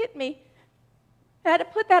really hit me. I had to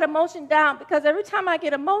put that emotion down because every time I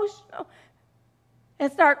get emotional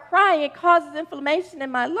and start crying, it causes inflammation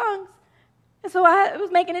in my lungs. And so it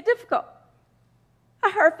was making it difficult.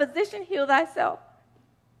 I heard, physician, heal thyself.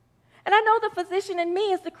 And I know the physician in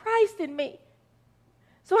me is the Christ in me.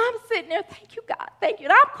 So I'm sitting there, thank you, God, thank you.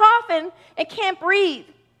 And I'm coughing and can't breathe,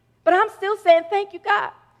 but I'm still saying, thank you,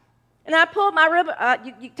 God. And I pulled my ribbon.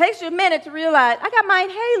 It takes you a minute to realize I got my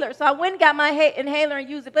inhaler. So I went and got my inhaler and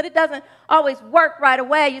used it, but it doesn't always work right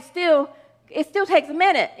away. It still takes a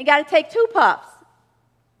minute. You got to take 2 puffs.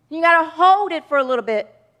 You got to hold it for a little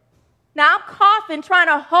bit. Now I'm coughing, trying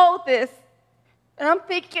to hold this, and I'm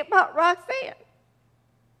thinking about Roxanne.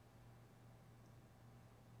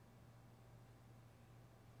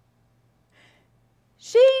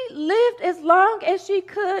 She lived as long as she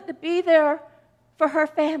could to be there for her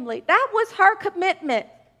family. That was her commitment,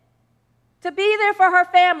 to be there for her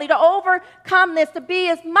family, to overcome this, to be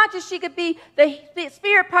as much as she could be the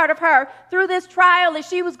spirit part of her through this trial that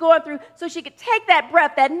she was going through, so she could take that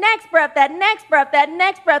breath, that next breath, that next breath, that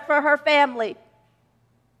next breath for her family.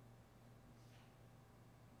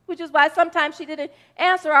 Which is why sometimes she didn't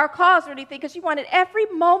answer our calls or anything, because she wanted every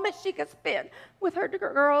moment she could spend with her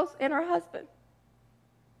girls and her husband.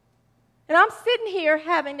 And I'm sitting here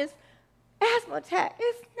having this asthma attack.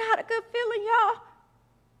 It's not a good feeling, y'all.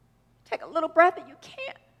 Take a little breath and you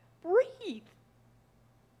can't breathe.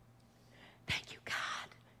 Thank you,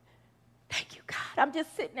 God. Thank you, God. I'm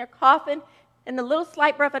just sitting there coughing, and the little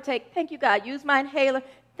slight breath I take, thank you, God. Use my inhaler.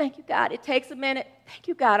 Thank you, God. It takes a minute. Thank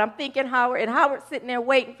you, God. I'm thinking Howard, and Howard's sitting there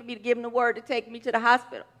waiting for me to give him the word to take me to the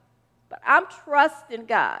hospital. But I'm trusting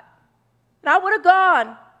God. And I would have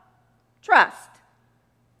gone, trust.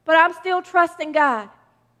 But I'm still trusting God.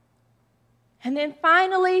 And then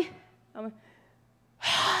finally, oh,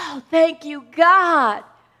 thank you, God,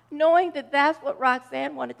 knowing that that's what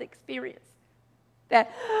Roxanne wanted to experience.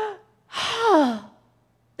 That,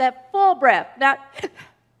 that full breath. Now,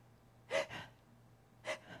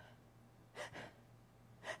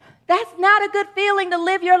 that's not a good feeling to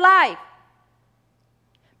live your life.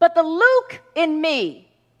 But the Luke in me,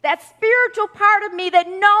 that spiritual part of me that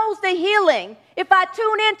knows the healing, if I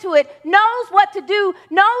tune into it, knows what to do,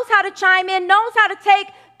 knows how to chime in, knows how to take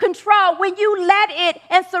control. When you let it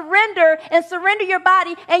and surrender your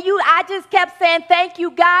body, and I just kept saying, thank you,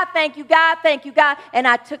 God, thank you, God, thank you, God, and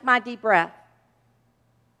I took my deep breath.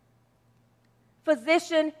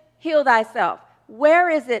 Physician, heal thyself. Where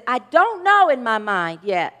is it? I don't know in my mind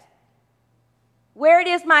yet. Where it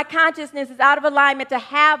is my consciousness is out of alignment to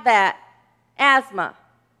have that asthma.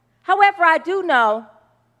 However, I do know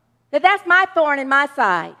that that's my thorn in my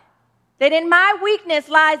side, that in my weakness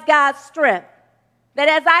lies God's strength, that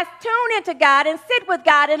as I tune into God and sit with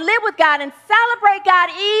God and live with God and celebrate God,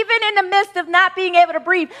 even in the midst of not being able to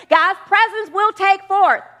breathe, God's presence will take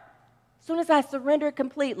forth as soon as I surrender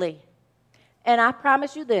completely. And I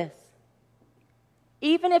promise you this,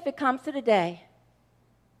 even if it comes to the day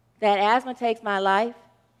that asthma takes my life,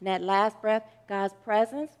 and that last breath, God's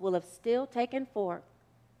presence will have still taken forth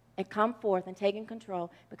and come forth and taken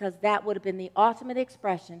control, because that would have been the ultimate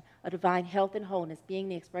expression of divine health and wholeness, being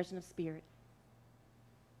the expression of spirit.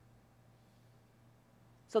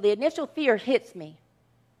 So the initial fear hits me,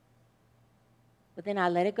 but then I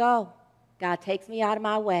let it go. God takes me out of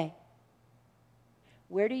my way.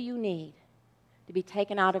 Where do you need to be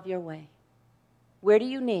taken out of your way? Where do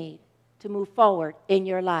you need to move forward in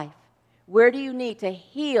your life? Where do you need to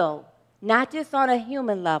heal, not just on a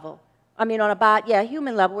human level,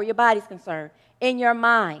 human level where your body's concerned, in your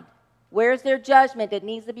mind? Where's there judgment that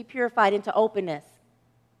needs to be purified into openness?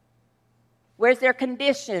 Where's there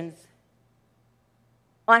conditions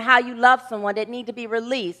on how you love someone that need to be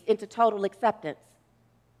released into total acceptance?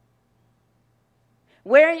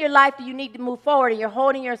 Where in your life do you need to move forward and you're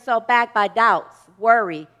holding yourself back by doubts,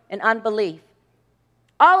 worry, and unbelief?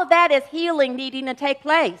 All of that is healing needing to take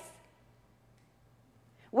place.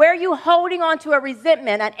 Where are you holding on to a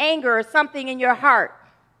resentment, an anger, or something in your heart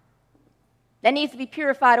that needs to be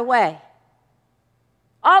purified away?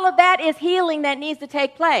 All of that is healing that needs to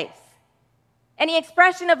take place. And the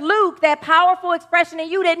expression of Luke, that powerful expression in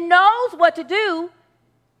you that knows what to do,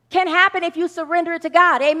 can happen if you surrender it to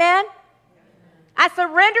God. Amen? I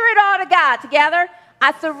surrender it all to God. Together,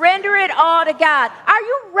 I surrender it all to God. Are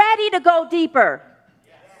you ready to go deeper?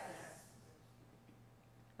 Yes.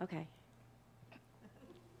 Okay.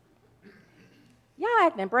 Y'all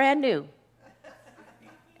acting brand new.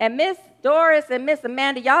 And Miss Doris and Miss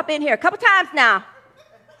Amanda, y'all been here a couple times now.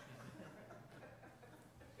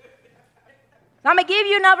 So I'm going to give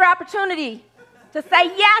you another opportunity to say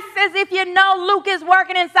yes as if you know Luke is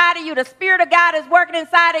working inside of you. The Spirit of God is working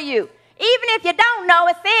inside of you. Even if you don't know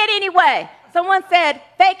it, say it anyway. Someone said,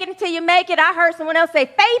 fake it until you make it. I heard someone else say,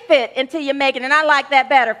 faith it until you make it, and I like that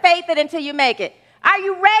better. Faith it until you make it. Are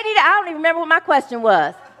you ready to, I don't even remember what my question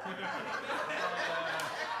was.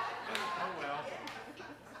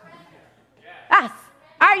 Yes.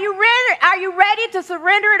 Are you ready to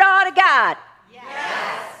surrender it all to God?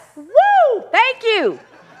 Yes. Woo! Thank you.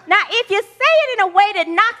 Now, if you say it in a way that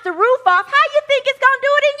knocks the roof off, how you think it's going to do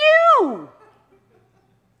it in you?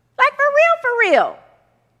 Like for real.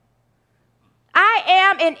 I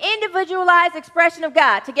am an individualized expression of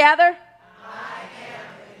God. Together? I am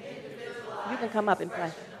an individualized. You can come up and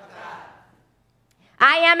play.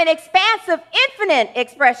 I am an expansive, infinite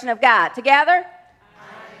expression of God. Together? I am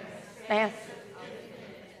an expansive.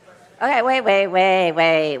 Okay, wait.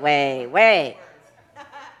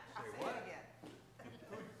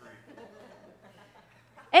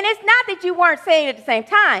 And it's not that you weren't saying it at the same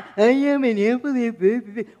time. I am an infinite. What is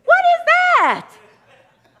that?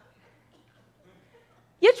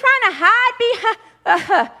 You're trying to hide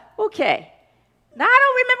behind. Okay. Now, I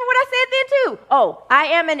don't remember what I said then, too. Oh, I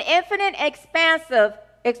am an infinite, expansive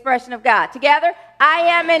expression of God. Together? I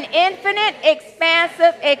am an infinite,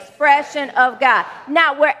 expansive expression of God.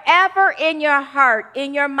 Now, wherever in your heart,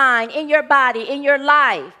 in your mind, in your body, in your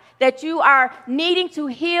life, that you are needing to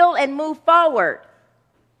heal and move forward,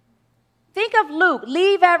 think of Luke,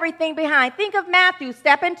 leave everything behind. Think of Matthew,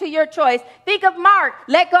 step into your choice. Think of Mark,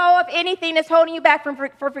 let go of anything that's holding you back from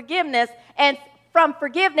forgiveness and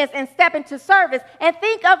step into service. And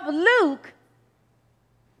think of Luke,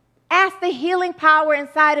 ask the healing power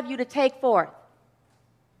inside of you to take forth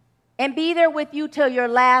and be there with you till your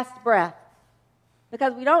last breath.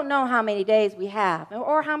 Because we don't know how many days we have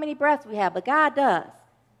or how many breaths we have, but God does.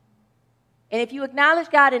 And if you acknowledge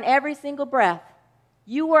God in every single breath,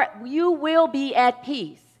 you will be at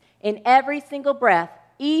peace in every single breath,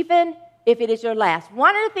 even if it is your last.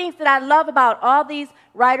 One of the things that I love about all these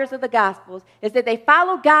writers of the Gospels is that they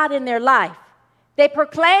followed God in their life. They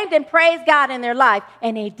proclaimed and praised God in their life,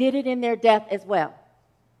 and they did it in their death as well.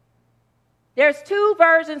 There's two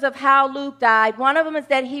versions of how Luke died. One of them is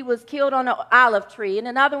that he was killed on an olive tree, and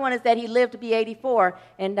another one is that he lived to be 84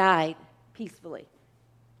 and died peacefully.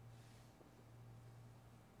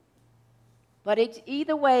 But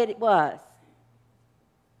either way it was,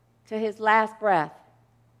 to his last breath,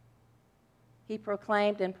 he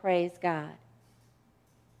proclaimed and praised God.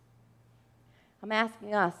 I'm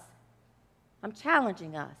asking us, I'm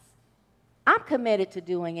challenging us. I'm committed to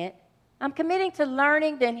doing it. I'm committing to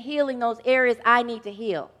learning and healing those areas I need to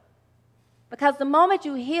heal. Because the moment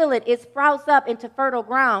you heal it, it sprouts up into fertile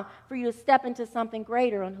ground for you to step into something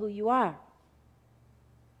greater on who you are.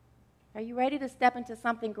 Are you ready to step into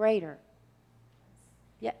something greater?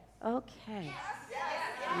 Yeah, okay.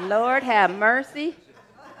 Lord have mercy.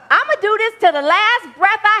 I'm going to do this to the last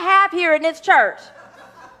breath I have here in this church.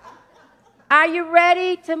 Are you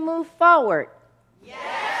ready to move forward?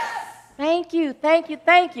 Yes. Thank you.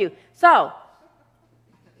 So,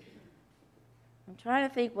 I'm trying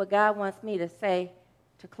to think what God wants me to say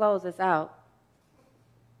to close us out.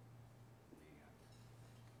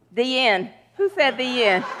 The end. Who said the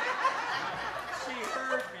end?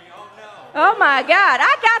 Oh, my God.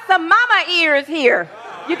 I got some mama ears here.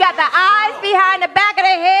 You got the eyes behind the back of the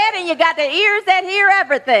head, and you got the ears that hear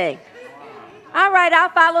everything. All right, I'll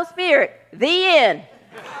follow Spirit. The end.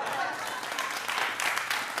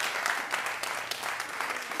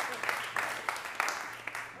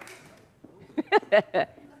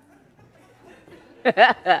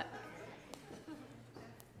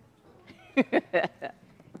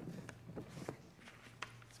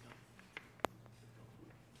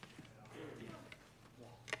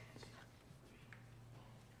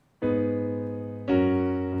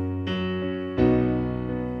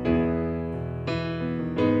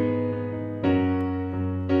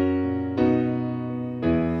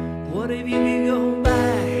 What if you could go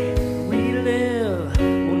back, relive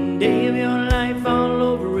one day of your life all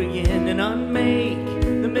over again, and unmake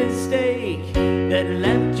the mistake that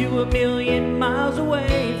left you a million miles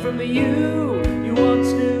away from the you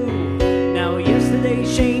once knew? Now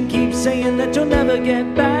yesterday's Shane keeps saying that you'll never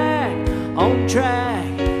get back on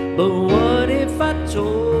track, but what if I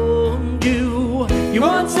told you you're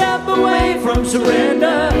one step away from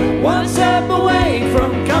surrender, one step away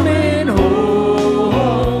from coming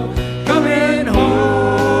home, coming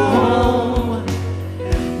home,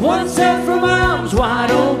 one step from arms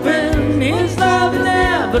wide open, His love will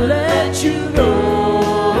never let you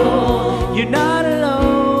go. You're not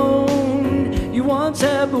alone, you're one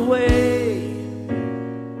step away.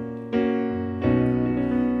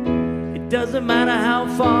 Doesn't matter how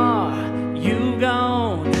far you've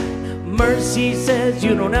gone. Mercy says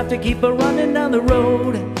you don't have to keep a running down the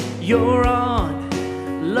road you're on.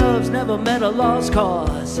 Love's never met a lost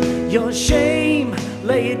cause. Your shame,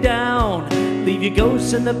 lay it down. Leave your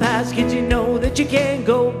ghosts in the past, kids, you know that you can't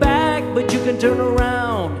go back, but you can turn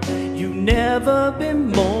around. You've never been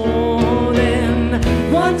more than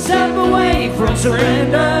one step away from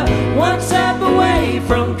surrender, one step away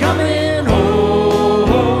from coming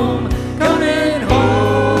home, coming home.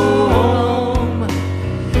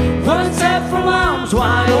 One step from arms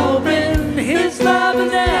wide open, His love will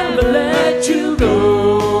never let you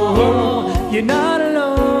go. You're not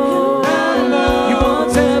alone, you're one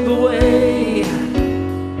step away.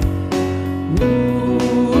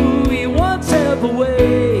 Ooh, you're one step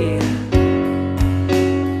away.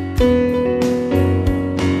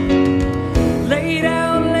 Lay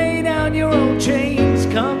down your old chains.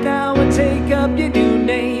 Come now and take up your new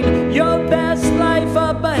name. Your best life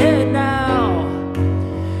up ahead now.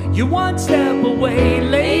 You're one step away.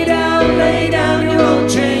 Lay down your old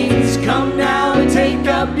chains. Come now and take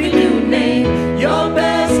up your new name. Your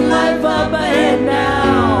best life up ahead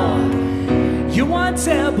now. You're one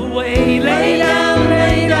step away. Lay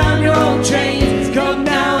down your old chains. Come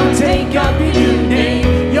now and take up your new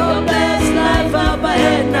name. Your best life up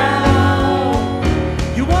ahead now.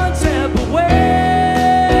 You're one step away.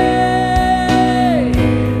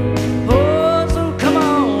 Oh, so come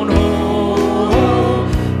on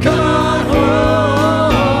home. Come on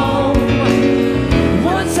home.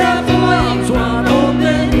 One step from arms wide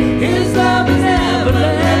open. His love has never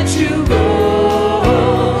let you go.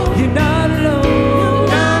 You're not alone.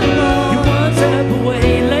 You're one step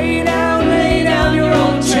away. Lay down your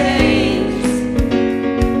old chains.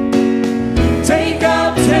 Take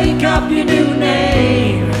up your new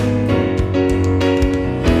name.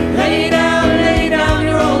 Lay down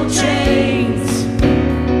your old chains.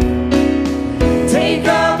 Take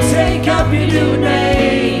up your new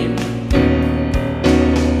name.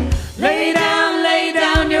 Lay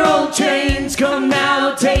down your old chains. Come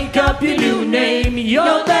now, take up your new name.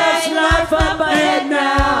 Your best life up ahead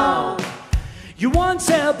now. You're one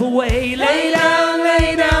step away. Lay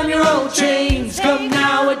down your old chains. Come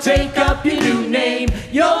now and take up your new name.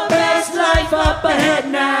 Your best life up ahead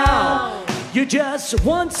now. You're just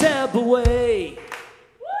one step away.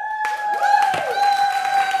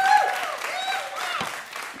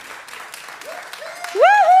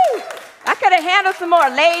 Woo-hoo! I could have handled some more.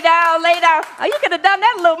 Lay down, lay down. Oh, you could have done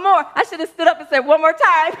that a little more. I should have stood up and said one more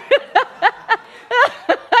time.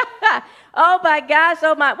 Oh my gosh,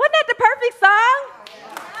 oh my. Wasn't that the perfect song?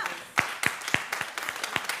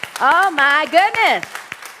 Oh my goodness.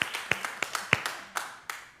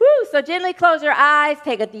 Woo, so gently close your eyes,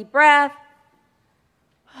 take a deep breath.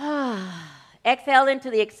 Exhale into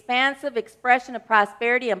the expansive expression of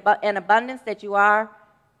prosperity and abundance that you are.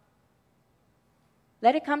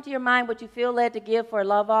 Let it come to your mind what you feel led to give for a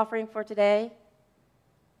love offering for today.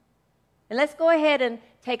 And let's go ahead and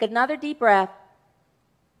take another deep breath.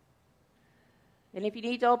 And if you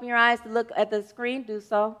need to open your eyes to look at the screen, do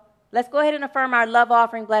so. Let's go ahead and affirm our love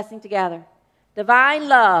offering blessing together. Divine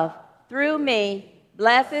love, through me,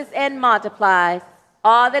 blesses and multiplies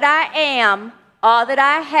all that I am, all that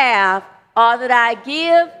I have, all that I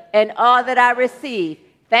give, and all that I receive.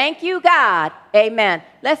 Thank you, God. Amen.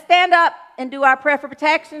 Let's stand up and do our prayer for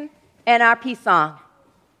protection and our peace song.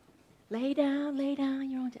 Lay down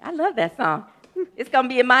your own. I love that song. It's going to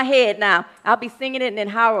be in my head now. I'll be singing it, and then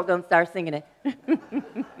Howard going to start singing it.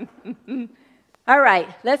 All right,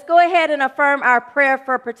 let's go ahead and affirm our prayer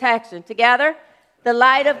for protection. Together, the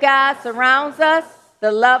light of God surrounds us.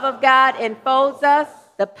 The love of God enfolds us.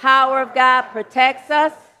 The power of God protects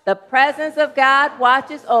us. The presence of God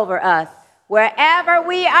watches over us. Wherever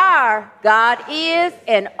we are, God is,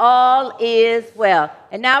 and all is well.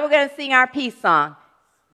 And now we're going to sing our peace song.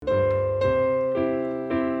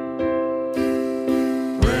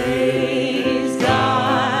 Praise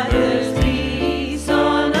God, there's peace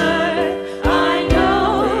on earth. I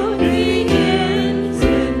know it begins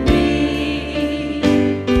with me.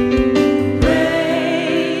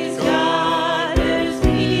 Praise God, there's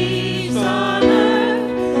peace on earth.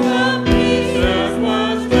 The peace that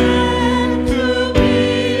was meant to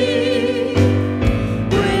be.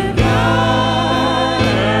 With God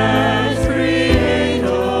as creator.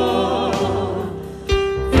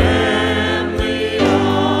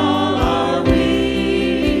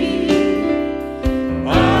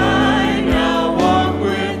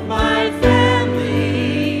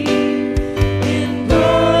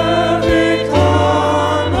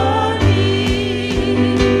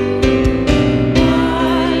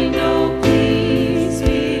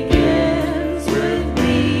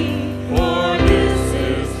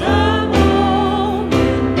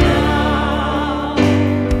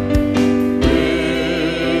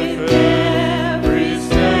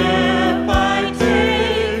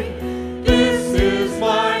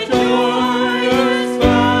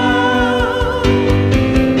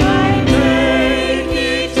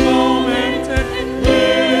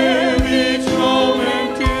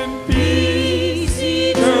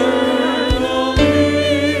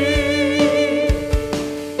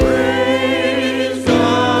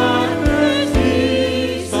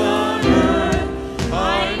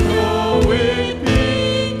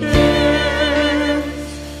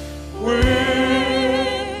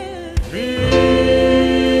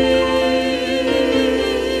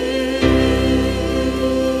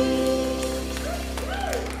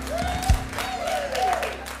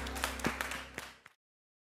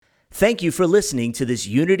 Thank you for listening to this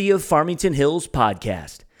Unity of Farmington Hills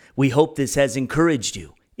podcast. We hope this has encouraged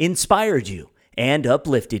you, inspired you, and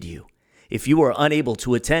uplifted you. If you are unable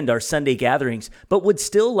to attend our Sunday gatherings but would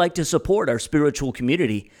still like to support our spiritual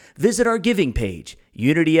community, visit our giving page,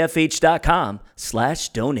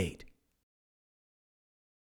 unityfh.com/donate.